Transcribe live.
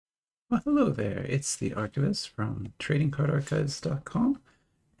Well, hello there. It's the Archivist from tradingcardarchives.com,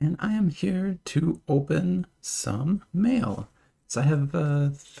 and I am here to open some mail. So I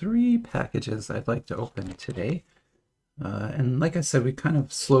have three packages I'd like to open today. And like I said, we kind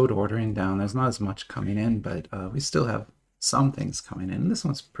of slowed ordering down. There's not as much coming in, but we still have some things coming in. This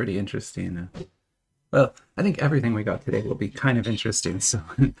one's pretty interesting. Well, I think everything we got today will be kind of interesting, so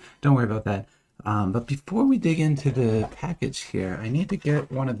don't worry about that. But before we dig into the package here, I need to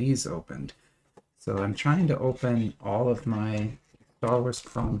get one of these opened. So I'm trying to open all of my Star Wars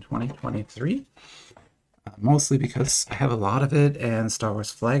Chrome 2023, mostly because I have a lot of it and Star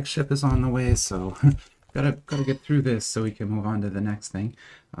Wars Flagship is on the way, so gotta get through this so we can move on to the next thing.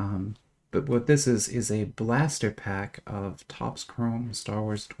 But what this is a blaster pack of Topps Chrome Star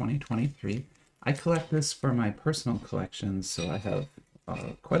Wars 2023. I collect this for my personal collections, so I have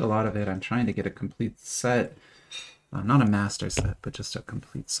quite a lot of it. I'm trying to get a complete set, not a master set, but just a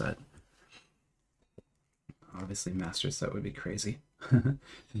complete set. Obviously, master set would be crazy.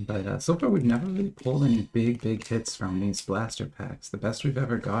 But so far, we've never really pulled any big hits from these blaster packs. The best we've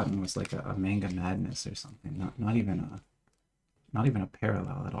ever gotten was like a Manga Madness or something. Not even a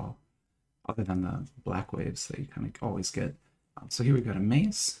parallel at all, other than the black waves that you kind of always get. So here we got a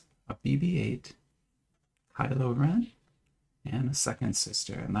Mace, a BB-8, Kylo Ren, and a second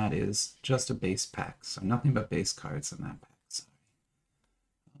sister, and that is just a base pack, so nothing but base cards in that pack. Sorry.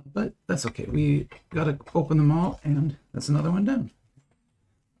 But that's okay. We gotta open them all, and that's another one down.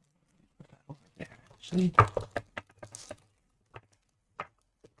 Put that over there, actually.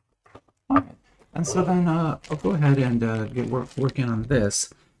 All right, and so then I'll go ahead and get working on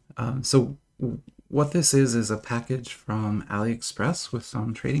this. So what this is a package from AliExpress with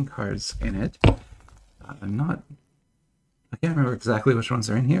some trading cards in it. I can't remember exactly which ones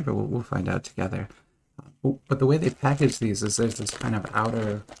are in here, but we'll find out together. But the way they package these is there's this kind of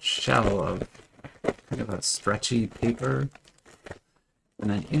outer shell of kind of a stretchy paper, and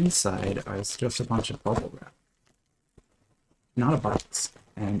then inside is just a bunch of bubble wrap. Not a box.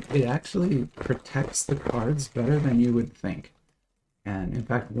 And it actually protects the cards better than you would think. And in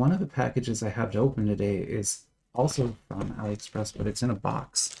fact, one of the packages I have to open today is also from AliExpress, but it's in a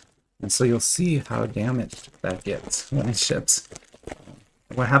box. And so you'll see how damaged that gets when it ships.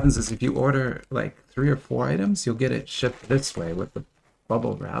 What happens is if you order like 3 or 4 items, you'll get it shipped this way with the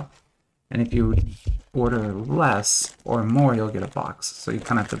bubble wrap. And if you order less or more, you'll get a box. So you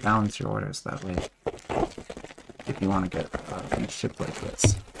kind of have to balance your orders that way if you want to get things shipped like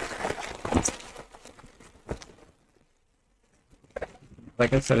this.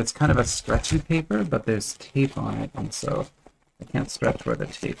 Like I said, it's kind of a stretchy paper, but there's tape on it, and so I can't stretch where the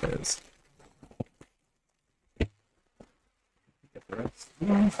tape is. Get the rest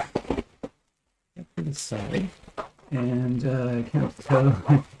off. Get to the side. And I can't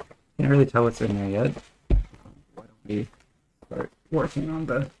really tell what's in there yet. Why don't we start working on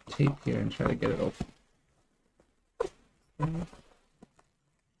the tape here and try to get it open.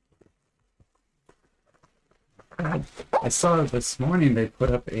 I saw this morning they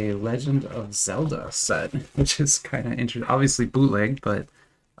put up a Legend of Zelda set, which is kind of interesting. Obviously bootleg, but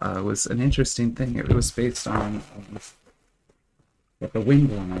it was an interesting thing. It was based on like a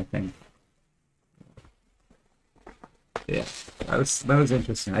wind one, I think. Yeah, that was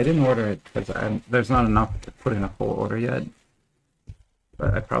interesting. I didn't order it because there's not enough to put in a full order yet,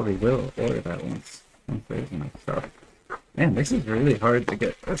 but I probably will order that once there's enough stuff. Man, this is really hard to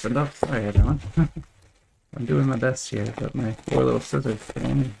get opened up. Sorry, everyone. I'm doing my best here, but my poor little scissors can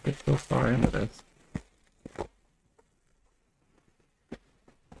only get so far into this.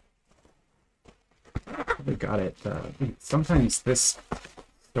 We got it. Sometimes this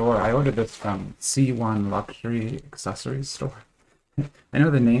store, I ordered this from C1 Luxury Accessories Store. I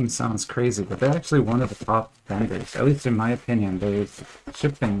know the name sounds crazy, but they're actually one of the top vendors. At least in my opinion, they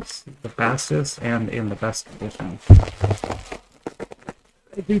ship things the fastest and in the best condition.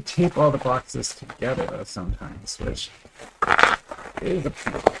 They do tape all the boxes together though sometimes, which is a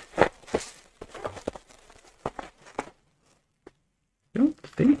pain. I don't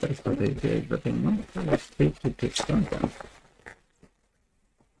think that's what they did, but they might have taped it to something.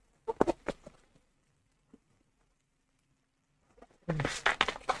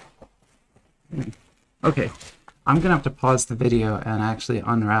 Okay, I'm gonna have to pause the video and actually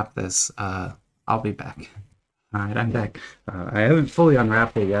unwrap this. I'll be back. Alright, I'm back. I haven't fully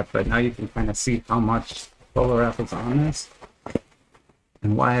unwrapped it yet, but now you can kind of see how much bubble wrap is on this,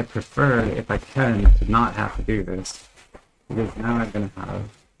 and why I prefer, if I can, to not have to do this, because now I'm going to have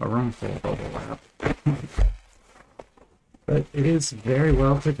a room full of bubble wrap. But it is very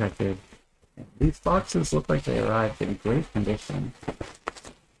well protected. These boxes look like they arrived in great condition,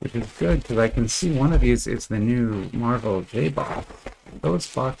 which which is good because I can see one of these is the new Marvel J box. Those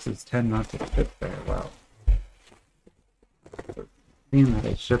boxes tend not to ship very well. Seeing that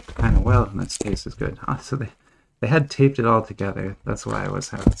it shipped kind of well in this case is good. So they had taped it all together. That's why I was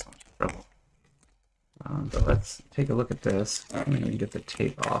having so much trouble. But let's take a look at this. Let me get the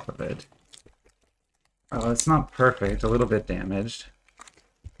tape off of it. It's not perfect, a little bit damaged.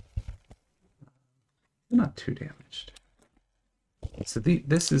 Not too damaged. So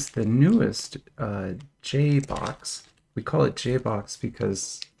this is the newest J box. We call it J box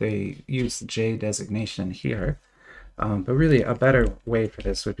because they use the J designation here. But really a better way for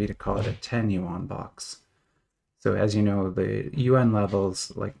this would be to call it a 10 yuan box. So as you know, the yuan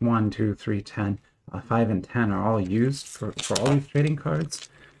levels like 1, 2, 3, 10, 5, and 10 are all used for all these trading cards.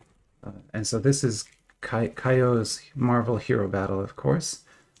 And so this is Kaio's Marvel Hero Battle, of course.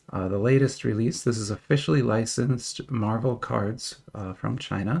 The latest release. This is officially licensed Marvel cards from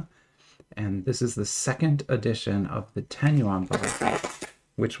China. And this is the second edition of the 10 yuan box,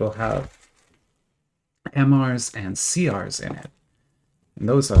 which will have MRs and CRs in it. And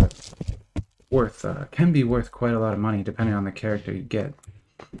those are worth, can be worth quite a lot of money depending on the character you get.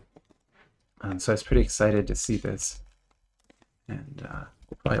 So I was pretty excited to see this. And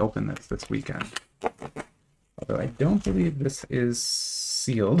we'll probably open this weekend. Although I don't believe this is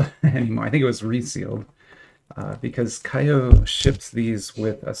sealed anymore. I think it was resealed because Kaio ships these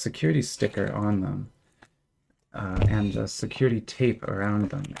with a security sticker on them and a security tape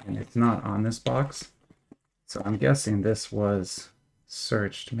around them. And it's not on this box. So I'm guessing this was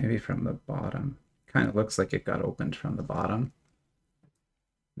searched maybe from the bottom. Kind of looks like it got opened from the bottom.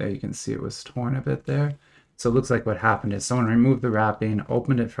 There you can see it was torn a bit there. So it looks like what happened is someone removed the wrapping,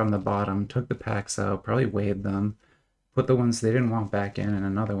 opened it from the bottom, took the packs out, probably weighed them, put the ones they didn't want back in and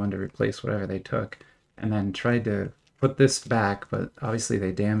another one to replace whatever they took, and then tried to put this back, but obviously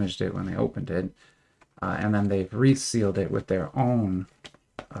they damaged it when they opened it. And then they've resealed it with their own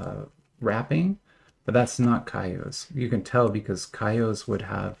wrapping. But that's not Kaio's. You can tell because Kaio's would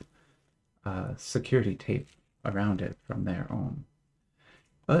have security tape around it from their own.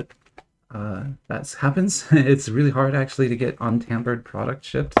 But that happens. It's really hard actually to get untampered product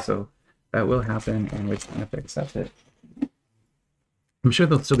shipped, so that will happen and we kind of accept it. I'm sure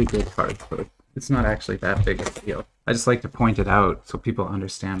they'll still be good cards, but it's not actually that big of a deal. I just like to point it out so people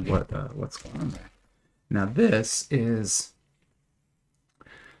understand what's going on there. Now this is...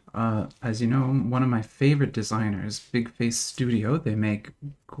 as you know, one of my favorite designers, Big Face Studio. They make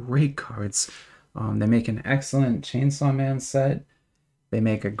great cards. They make an excellent Chainsaw Man set. They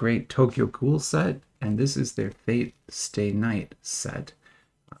make a great Tokyo Ghoul set. And this is their Fate Stay Night set,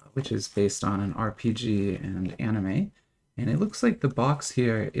 which is based on an RPG and anime. And it looks like the box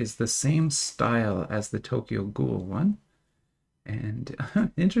here is the same style as the Tokyo Ghoul one. And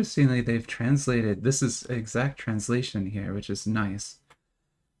interestingly, they've translated, this is exact translation here, which is nice.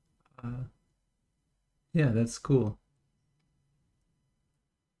 Yeah, that's cool.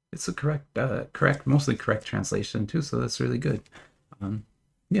 It's a correct, mostly correct translation too, so that's really good.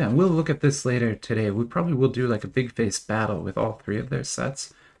 Yeah, we'll look at this later today. We probably will do like a big face battle with all three of their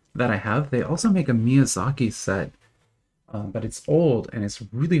sets that I have. They also make a Miyazaki set, but it's old and it's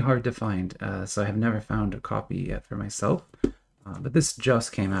really hard to find, so I have never found a copy yet for myself. But this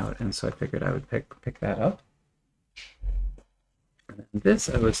just came out, and so I figured I would pick that up. And this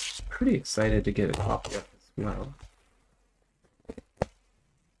I was pretty excited to get a copy of as well.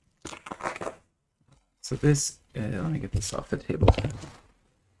 So this, let me get this off the table.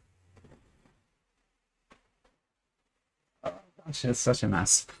 Oh gosh, it's such a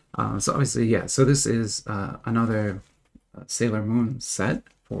mess. So obviously, yeah, so this is another Sailor Moon set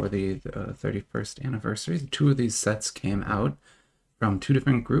for the 31st anniversary. Two of these sets came out from two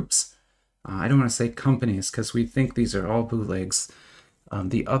different groups. I don't want to say companies because we think these are all bootlegs.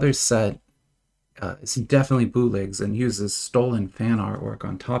 The other set is definitely bootlegs and uses stolen fan artwork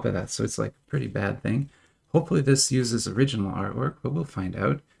on top of that, so it's like a pretty bad thing. Hopefully this uses original artwork, but we'll find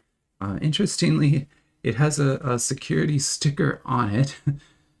out. Interestingly, it has a security sticker on it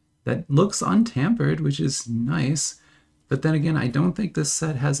that looks untampered, which is nice. But then again, I don't think this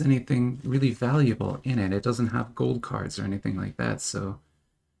set has anything really valuable in it. It doesn't have gold cards or anything like that, so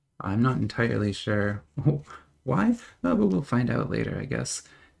I'm not entirely sure why, but we'll find out later, I guess.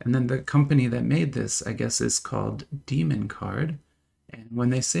 And then the company that made this, I guess, is called Demon Card. And when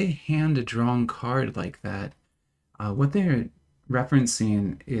they say hand-drawn card like that, what they're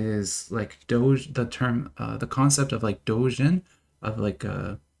referencing is like the concept of like doujin, of like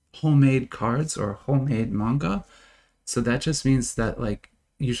homemade cards or homemade manga. So that just means that like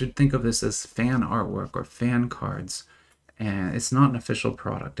you should think of this as fan artwork or fan cards. and it's not an official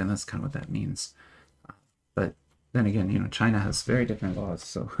product, and that's kind of what that means. But then again, you know, China has very different laws,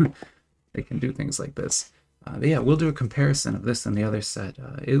 so they can do things like this. But yeah, we'll do a comparison of this and the other set.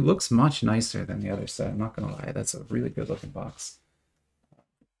 It looks much nicer than the other set, I'm not gonna lie. That's a really good looking box.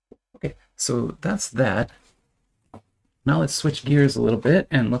 Okay, so that's that. Now let's switch gears a little bit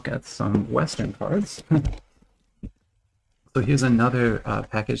and look at some Western cards. So here's another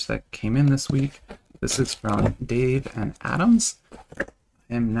package that came in this week. This is from Dave and Adams. I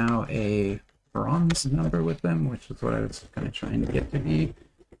am now a bronze member with them, which is what I was kind of trying to get to be.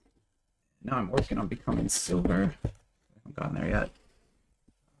 Now I'm working on becoming silver. I haven't gotten there yet.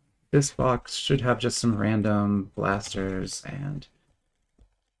 This box should have just some random blasters, and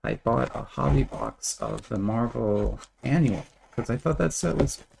I bought a hobby box of the Marvel Annual because I thought that set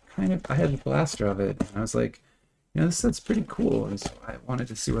was kind of, I had a blaster of it, and I was like, you know, this set's pretty cool, and so I wanted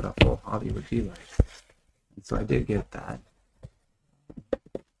to see what a full hobby would be like. And so I did get that.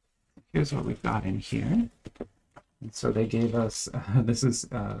 Here's what we've got in here. And so they gave us, this is,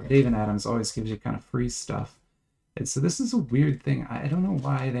 Dave and Adams always gives you kind of free stuff. And so this is a weird thing. I don't know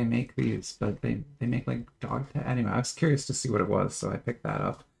why they make these, but they make like dog tag. Anyway, I was curious to see what it was, so I picked that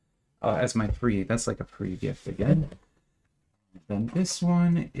up as my free. That's like a free gift again. Then this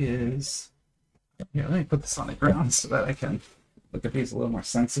one is, yeah, let me put this on the ground so that I can look at these a little more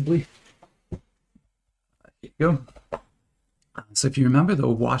sensibly. Here you go. So if you remember the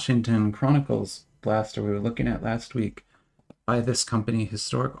Washington Chronicles blaster we were looking at last week by this company,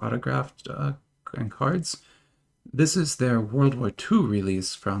 Historic Autographed and Cards, this is their World War II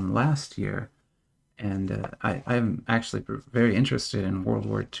release from last year. And I'm actually very interested in World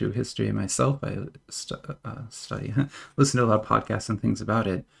War II history myself. I study, listen to a lot of podcasts and things about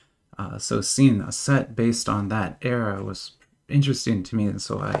it. So seeing a set based on that era was interesting to me, and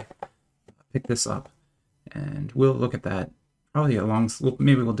so I picked this up. And we'll look at that probably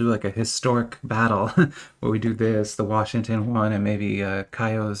maybe we'll do like a historic battle where we do this, the Washington one, and maybe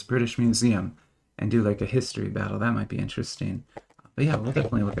Kayo's British Museum, and do like a history battle. That might be interesting. But yeah, we'll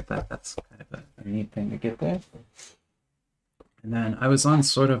definitely look at that. That's kind of a neat thing to get there. And then I was on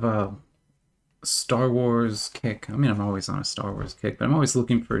sort of a Star Wars kick. I mean, I'm always on a Star Wars kick, but I'm always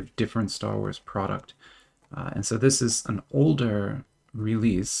looking for a different Star Wars product. And so this is an older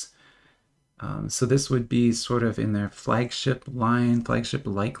release. So this would be sort of in their flagship line,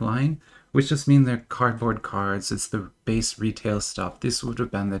 flagship-like line, which just means they're cardboard cards. It's the base retail stuff. This would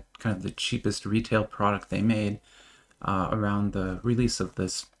have been the kind of the cheapest retail product they made around the release of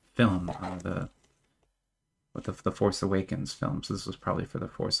this film, the Force Awakens film. So this was probably for the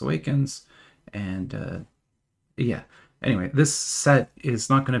Force Awakens, and yeah. Anyway, this set is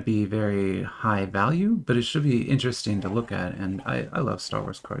not going to be very high value, but it should be interesting to look at, and I love Star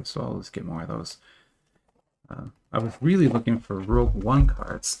Wars cards, so I'll just get more of those. I was really looking for Rogue One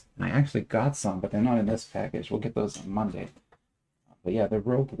cards, and I actually got some, but they're not in this package. We'll get those on Monday. But yeah, the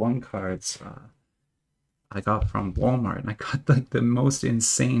Rogue One cards I got from Walmart, and I got like the most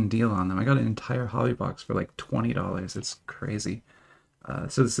insane deal on them. I got an entire hobby box for like $20. It's crazy.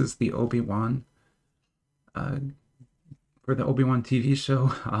 So this is the Obi-Wan. For the Obi-Wan TV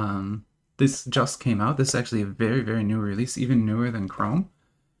show. This just came out. This is actually a very, very new release, even newer than Chrome.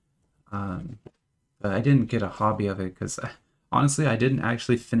 But I didn't get a hobby of it because honestly, I didn't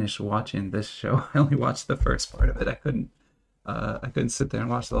actually finish watching this show. I only watched the first part of it. I couldn't sit there and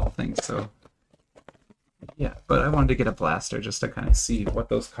watch the whole thing. So yeah, but I wanted to get a blaster just to kind of see what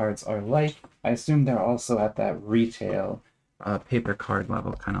those cards are like. I assume they're also at that retail paper card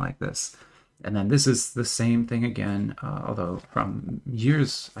level, kind of like this. And then this is the same thing again, although from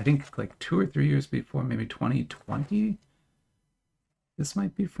years, I think like 2 or 3 years before, maybe 2020. This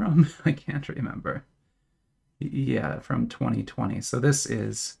might be from, I can't remember. Yeah, from 2020. So this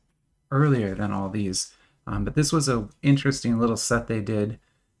is earlier than all these. But this was an interesting little set they did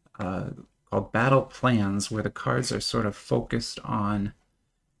called Battle Plans, where the cards are sort of focused on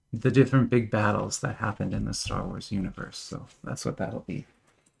the different big battles that happened in the Star Wars universe. So that's what that'll be.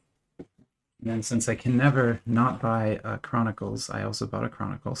 And then since I can never not buy Chronicles, I also bought a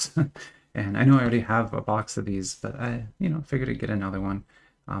Chronicles. And I know I already have a box of these, but I, figured I'd get another one.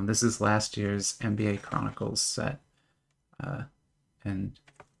 This is last year's NBA Chronicles set. And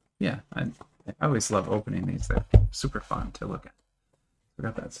yeah, I always love opening these. They're super fun to look at.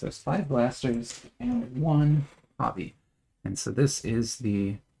 Forgot that. So there's 5 blasters and 1 hobby. And so this is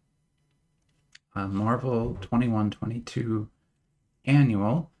the Marvel 21-22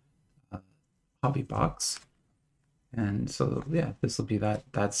 Annual hobby box. And so yeah, this will be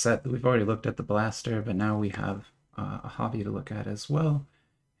that set. We've already looked at the blaster, but now we have a hobby to look at as well.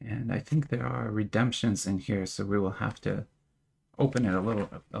 And I think there are redemptions in here, so we will have to open it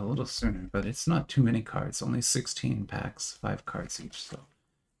a little sooner, but it's not too many cards, only 16 packs, 5 cards each, so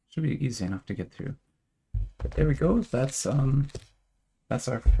should be easy enough to get through. But there we go. That's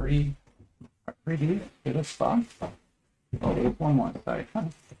our free little spot. Oh, there's one more. Sorry.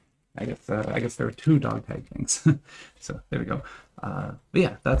 I guess there were 2 dog tag things. So there we go. But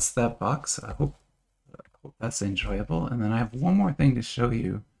yeah, that's that box. I hope that's enjoyable. And then I have one more thing to show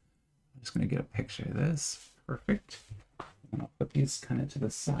you. I'm just gonna get a picture of this. Perfect. And I'll put these kind of to the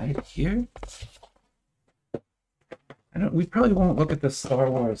side here. We probably won't look at the Star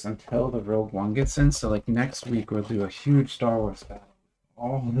Wars until the Rogue One gets in. So like next week we'll do a huge Star Wars battle.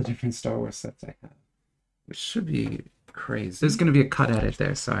 All the different Star Wars sets I have, which should be crazy. There's going to be a cut edit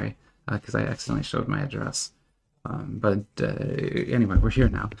there, sorry, because I accidentally showed my address. But anyway, we're here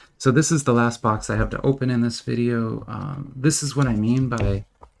now. So this is the last box I have to open in this video. This is what I mean by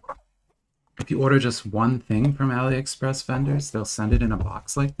if you order just one thing from AliExpress vendors, they'll send it in a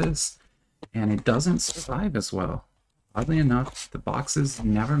box like this, and it doesn't survive as well. Oddly enough, the boxes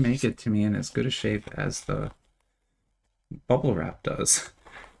never make it to me in as good a shape as the bubble wrap does.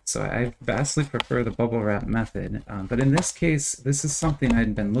 So I vastly prefer the bubble wrap method. But in this case, this is something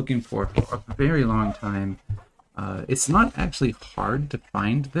I'd been looking for a very long time. It's not actually hard to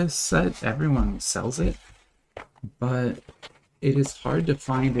find this set. Everyone sells it. But it is hard to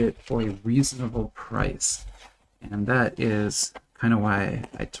find it for a reasonable price. And that is kind of why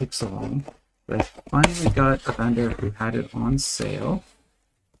I took so long. But I finally got a vendor who had it on sale.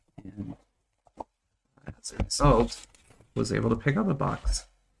 And as a result, was able to pick up a box.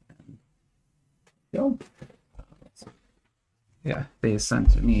 And, yeah, they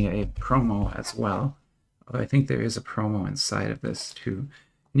sent me a promo as well. I think there is a promo inside of this too.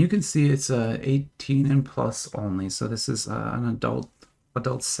 And you can see it's 18 and plus only, so this is an adult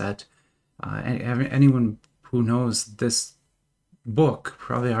set. Anyone who knows this book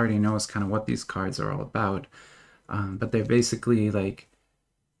probably already knows kind of what these cards are all about. But they're basically like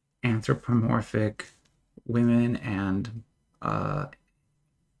anthropomorphic women and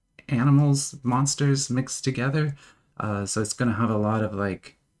animals, monsters mixed together. So it's going to have a lot of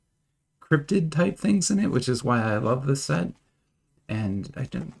like cryptid type things in it, which is why I love this set. And I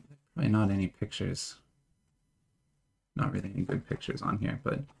don't, probably not any pictures, not really any good pictures on here,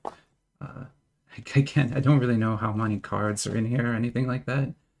 but I don't really know how many cards are in here or anything like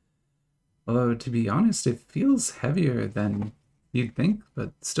that. Although, to be honest, it feels heavier than you'd think,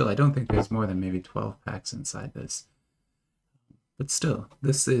 but still, I don't think there's more than maybe 12 packs inside this. But still,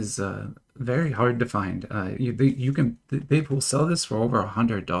 this is very hard to find. They will sell this for over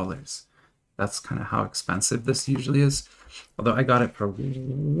 $100. That's kind of how expensive this usually is. Although I got it for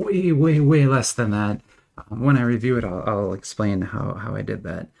way, way, way less than that. When I review it, I'll explain how I did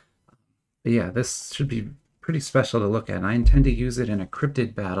that. But yeah, this should be pretty special to look at. And I intend to use it in a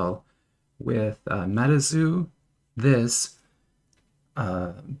cryptid battle with Metazoo, this,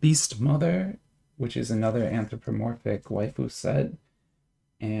 Beast Mother, which is another anthropomorphic waifu set,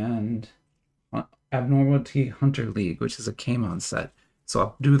 and Abnormality Hunter League, which is a Kamon set. So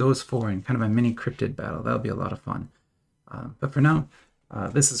I'll do those 4 in kind of a mini cryptid battle. That'll be a lot of fun. But for now,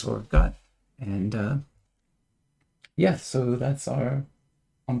 this is what we've got. And yeah, so that's our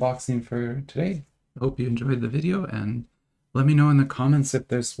unboxing for today. I hope you enjoyed the video, and let me know in the comments if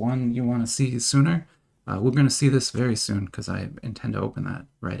there's one you want to see sooner. We're going to see this very soon because I intend to open that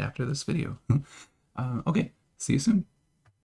right after this video. Okay, see you soon.